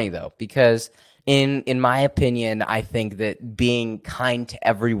 it's funny though, because in my opinion, I think that being kind to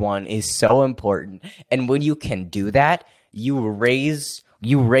everyone is so important, and when you can do that, you raise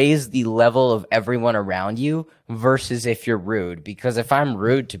the level of everyone around you versus if you're rude. Because if I'm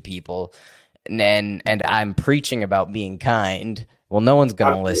rude to people, and I'm preaching about being kind, well, no one's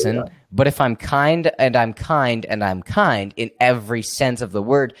going to listen. But if I'm kind and I'm kind and I'm kind in every sense of the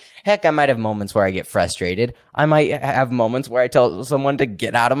word, heck, I might have moments where I get frustrated. I might have moments where I tell someone to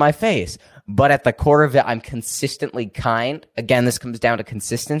get out of my face. But at the core of it, I'm consistently kind. Again, this comes down to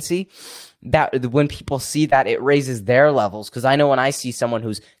consistency. That when people see that, it raises their levels. Because I know when I see someone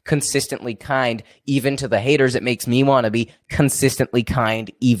who's consistently kind, even to the haters, it makes me want to be consistently kind,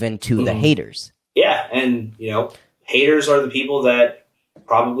 even to the haters. Yeah, and haters are the people that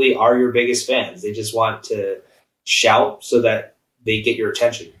probably are your biggest fans. They just want to shout so that they get your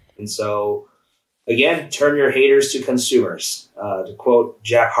attention. And so, again, turn your haters to consumers, to quote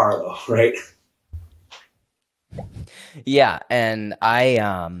Jack Harlow, right? Yeah, and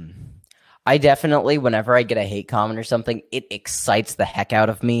I definitely, whenever I get a hate comment or something, it excites the heck out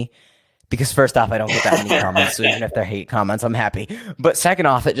of me. Because first off, I don't get that many comments, so even if they're hate comments, I'm happy. But second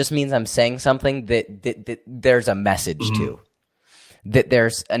off, it just means I'm saying something that there's a message to. That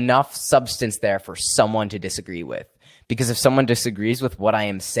there's enough substance there for someone to disagree with. Because if someone disagrees with what I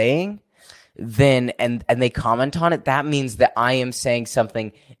am saying, then and they comment on it, that means that I am saying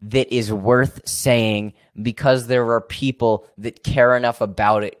something that is worth saying, because there are people that care enough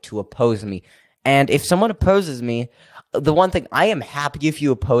about it to oppose me. And if someone opposes me, the one thing, I am happy if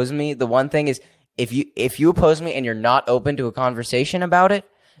you oppose me. The one thing is, if you oppose me and you're not open to a conversation about it,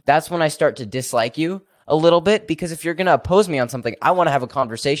 that's when I start to dislike you a little bit. Because if you're going to oppose me on something, I want to have a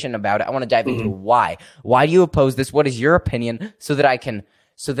conversation about it. I want to dive into why. Why do you oppose this? What is your opinion? So that I can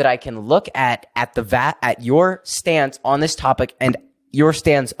look at your stance on this topic and your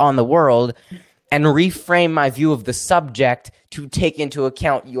stance on the world, and reframe my view of the subject to take into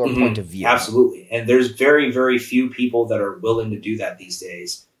account your point of view. Absolutely. And there's very, very few people that are willing to do that these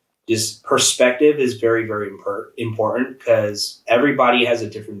days. Just perspective is very, very important, because everybody has a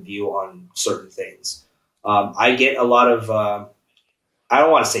different view on certain things. I get a lot of, I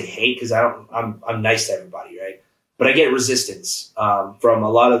don't want to say hate, because I'm nice to everybody, right? But I get resistance from a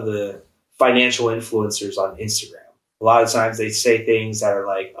lot of the financial influencers on Instagram. A lot of times they say things that are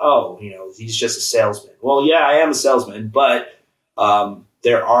like, oh, he's just a salesman. Well, yeah, I am a salesman, but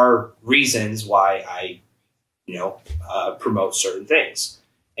there are reasons why I, promote certain things.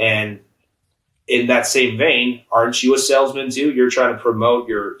 And in that same vein, aren't you a salesman too? You're trying to promote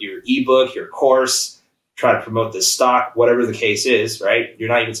your ebook, your course, try to promote the stock, whatever the case is, right? You're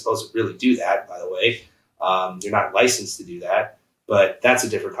not even supposed to really do that, by the way. You're not licensed to do that, but that's a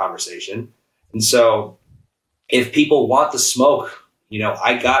different conversation. And so if people want the smoke,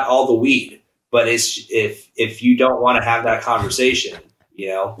 I got all the weed, but if you don't want to have that conversation,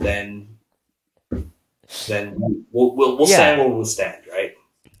 then then we'll stand where we'll stand, right?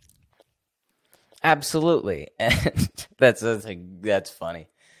 Absolutely. And that's funny.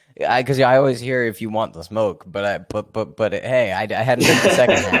 Because I always hear if you want the smoke, but hey, I hadn't heard the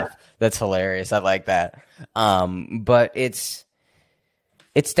second half. That's hilarious. I like that. But it's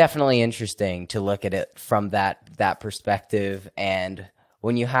definitely interesting to look at it from that perspective. And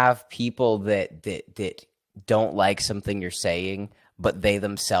when you have people that don't like something you're saying, but they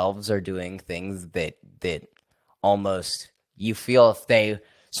themselves are doing things that almost you feel if they.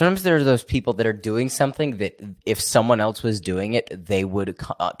 Sometimes there are those people that are doing something that if someone else was doing it, they would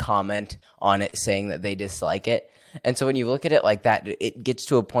comment on it saying that they dislike it. And so when you look at it like that, it gets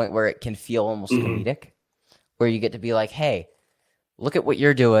to a point where it can feel almost comedic, where you get to be like, hey, look at what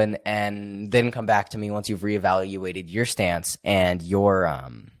you're doing, and then come back to me once you've reevaluated your stance and your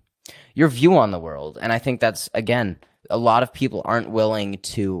view on the world. And I think that's, again, a lot of people aren't willing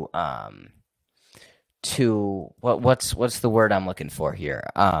to what's the word I'm looking for here?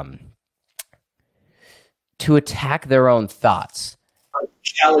 To attack their own thoughts.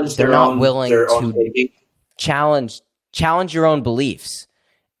 Challenge They're not willing to challenge your own beliefs.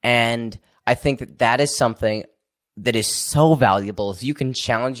 And I think that is something that is so valuable if you can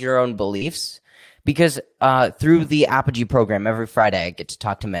challenge your own beliefs, because through the Apogee program every Friday I get to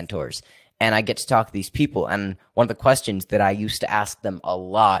talk to mentors and I get to talk to these people. And one of the questions that I used to ask them a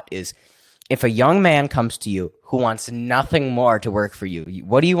lot is, if a young man comes to you who wants nothing more to work for you,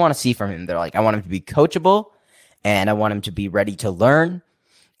 what do you want to see from him? They're like, I want him to be coachable, and I want him to be ready to learn.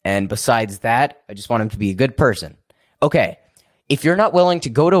 And besides that, I just want him to be a good person. Okay, if you're not willing to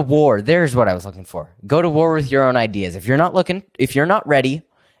go to war, there's what I was looking for. Go to war with your own ideas. If you're not ready,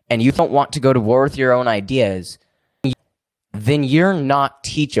 and you don't want to go to war with your own ideas, then you're not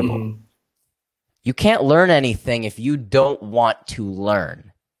teachable. Mm-hmm. You can't learn anything if you don't want to learn.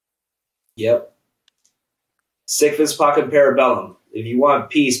 Yep. Sic vis pacem parabellum. If you want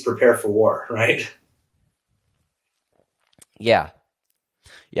peace, prepare for war, right? Yeah.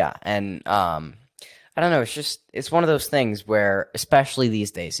 Yeah. And I don't know, it's one of those things where, especially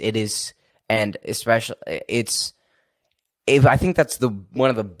these days, it is, and especially I think that's one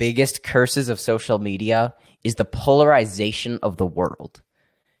of the biggest curses of social media is the polarization of the world.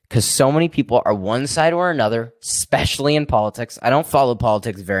 Because so many people are one side or another, especially in politics. I don't follow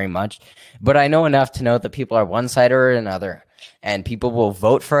politics very much, but I know enough to know that people are one side or another, and people will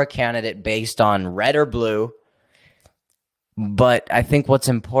vote for a candidate based on red or blue. But I think what's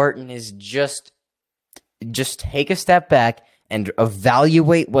important is just take a step back and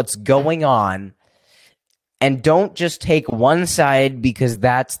evaluate what's going on, and don't just take one side because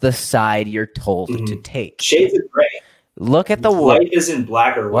that's the side you're told to take. Shades of gray. Look at the life isn't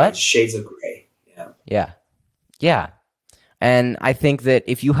black or white. Shades of gray. Yeah. And I think that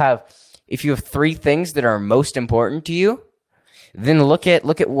if you have three things that are most important to you, then look at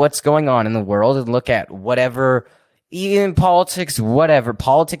what's going on in the world and look at whatever, even politics,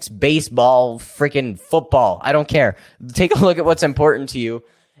 baseball, freaking football. I don't care. Take a look at what's important to you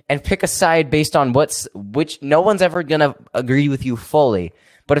and pick a side based on which no one's ever gonna agree with you fully.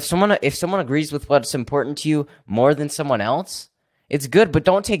 But if someone agrees with what's important to you more than someone else, it's good, but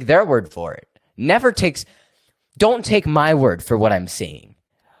don't take their word for it. Don't take my word for what I'm saying.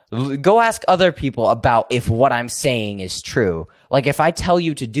 Go ask other people about if what I'm saying is true. Like if I tell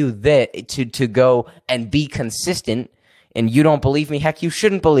you to do that, to go and be consistent, and you don't believe me, heck, you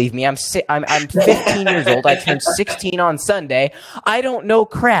shouldn't believe me. I'm 15 years old. I turned 16 on Sunday. I don't know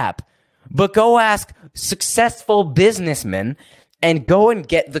crap. But go ask successful businessmen and go and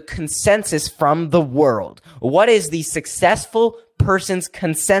get the consensus from the world. What is the successful person's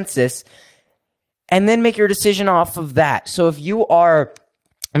consensus? And then make your decision off of that. So if you are,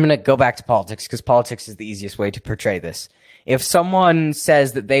 I'm going to go back to politics because politics is the easiest way to portray this. If someone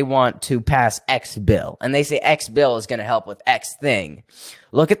says that they want to pass X bill and they say X bill is going to help with X thing,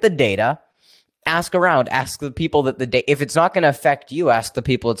 look at the data, ask around, ask the people if it's not going to affect you, ask the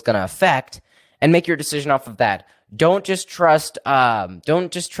people it's going to affect and make your decision off of that. Don't just trust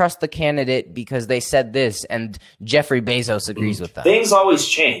the candidate because they said this and Jeffrey Bezos agrees with them. Things always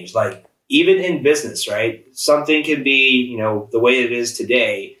change. Like even in business, right? Something can be, the way it is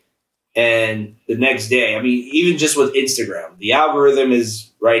today and the next day. I mean, even just with Instagram, the algorithm is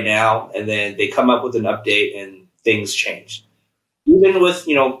right now and then they come up with an update and things change. Even with,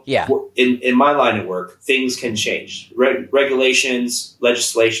 in my line of work, things can change. Regulations,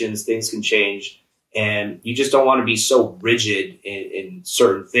 legislations, things can change. And you just don't want to be so rigid in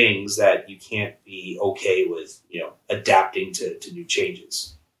certain things that you can't be okay with, adapting to new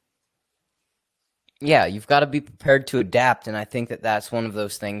changes. Yeah, you've got to be prepared to adapt. And I think that that's one of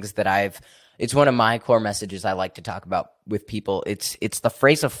those things that it's one of my core messages I like to talk about with people. It's the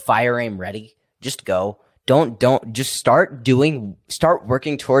phrase of fire, aim, ready. Just go. Don't just start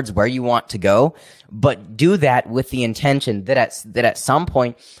working towards where you want to go, but do that with the intention that at some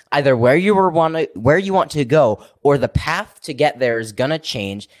point, either where you want to go or the path to get there is going to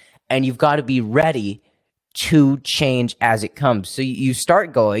change, and you've got to be ready to change as it comes. So you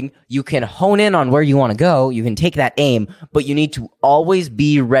start going, you can hone in on where you want to go, you can take that aim, but you need to always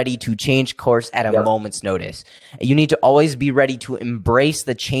be ready to change course at a moment's notice. You need to always be ready to embrace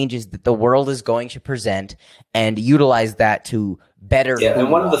the changes that the world is going to present and utilize that to better. Yeah,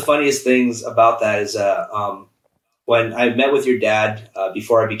 and one of the funniest things about that is when I met with your dad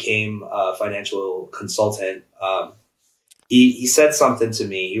before I became a financial consultant, he said something to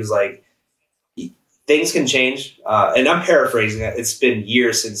me. He was like, things can change. And I'm paraphrasing it. It's been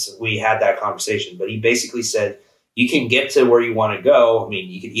years since we had that conversation, but he basically said, you can get to where you want to go. I mean,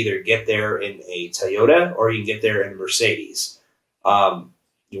 you can either get there in a Toyota or you can get there in a Mercedes. One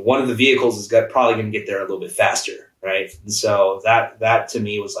of the vehicles is probably going to get there a little bit faster, right? And so that to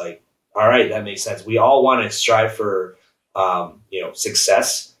me was like, all right, that makes sense. We all want to strive for,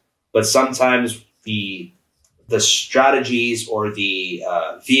 success, but sometimes the strategies or the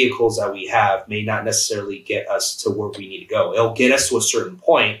vehicles that we have may not necessarily get us to where we need to go. It'll get us to a certain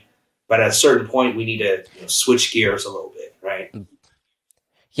point, but at a certain point, we need to switch gears a little bit, right?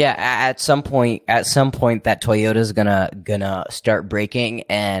 Yeah, at some point, that Toyota's gonna start braking,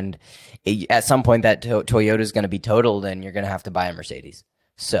 and at some point, that Toyota's gonna be totaled, and you're gonna have to buy a Mercedes.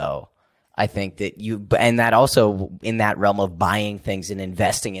 So I think that and that also in that realm of buying things and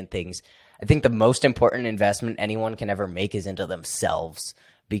investing in things, I think the most important investment anyone can ever make is into themselves,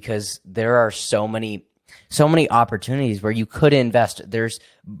 because there are so many opportunities where you could invest.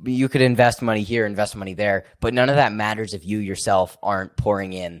 You could invest money here, invest money there, but none of that matters if you yourself aren't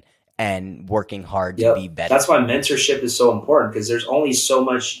pouring in and working hard to be better. That's why mentorship is so important, because there's only so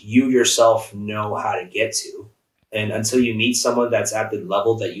much you yourself know how to get to. And until you meet someone that's at the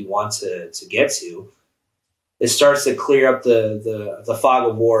level that you want to get to, it starts to clear up the fog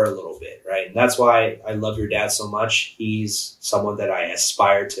of war a little bit, right? And that's why I love your dad so much. He's someone that I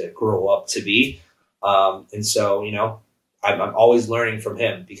aspire to grow up to be. And so, I'm always learning from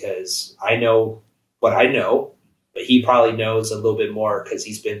him, because I know what I know, but he probably knows a little bit more because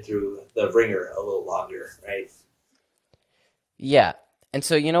he's been through the ringer a little longer, right? Yeah. And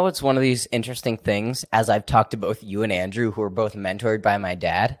so, it's one of these interesting things, as I've talked to both you and Andrew, who are both mentored by my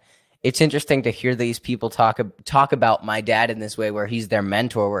dad. It's interesting to hear these people talk about my dad in this way, where he's their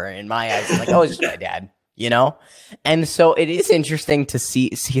mentor, where in my eyes, it's like, oh, it's just my dad, And so it is interesting to see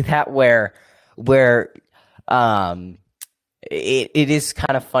that where it is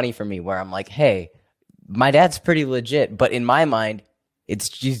kind of funny for me, where I'm like, hey, my dad's pretty legit, but in my mind, he's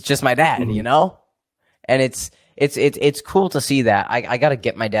just my dad, And it's cool to see that. I got to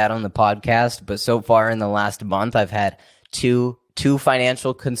get my dad on the podcast, but so far in the last month, I've had two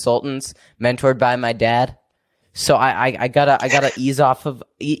financial consultants mentored by my dad. So I gotta ease off of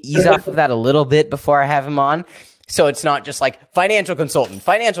that a little bit before I have him on. So it's not just like financial consultant.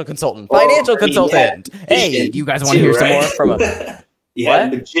 Hey, you guys want to hear some more from a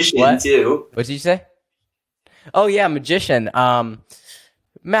magician too? What did you say? Oh yeah, magician.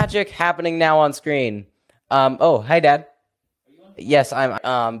 Magic happening now on screen. Hi Dad. Yes,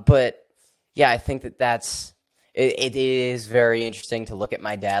 I'm. But yeah, I think that's. It is very interesting to look at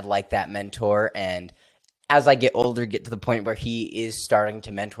my dad like that mentor, and as I get older, get to the point where he is starting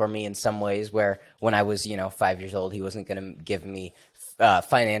to mentor me in some ways, where when I was 5 years old, he wasn't going to give me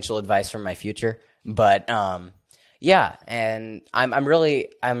financial advice for my future. But yeah, and I'm really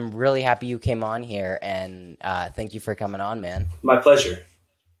happy you came on here, and thank you for coming on, man. My pleasure.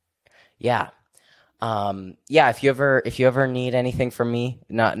 Yeah. If you ever need anything from me,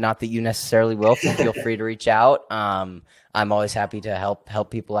 not that you necessarily will, feel free to reach out. I'm always happy to help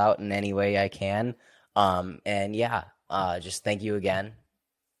people out in any way I can. Just thank you again.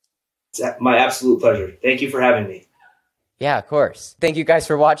 It's my absolute pleasure. Thank you for having me. Yeah, of course. Thank you guys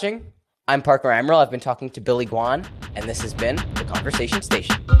for watching. I'm Parker Emerald. I've been talking to Billy Guan, and this has been The Conversation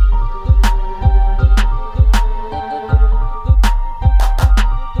Station.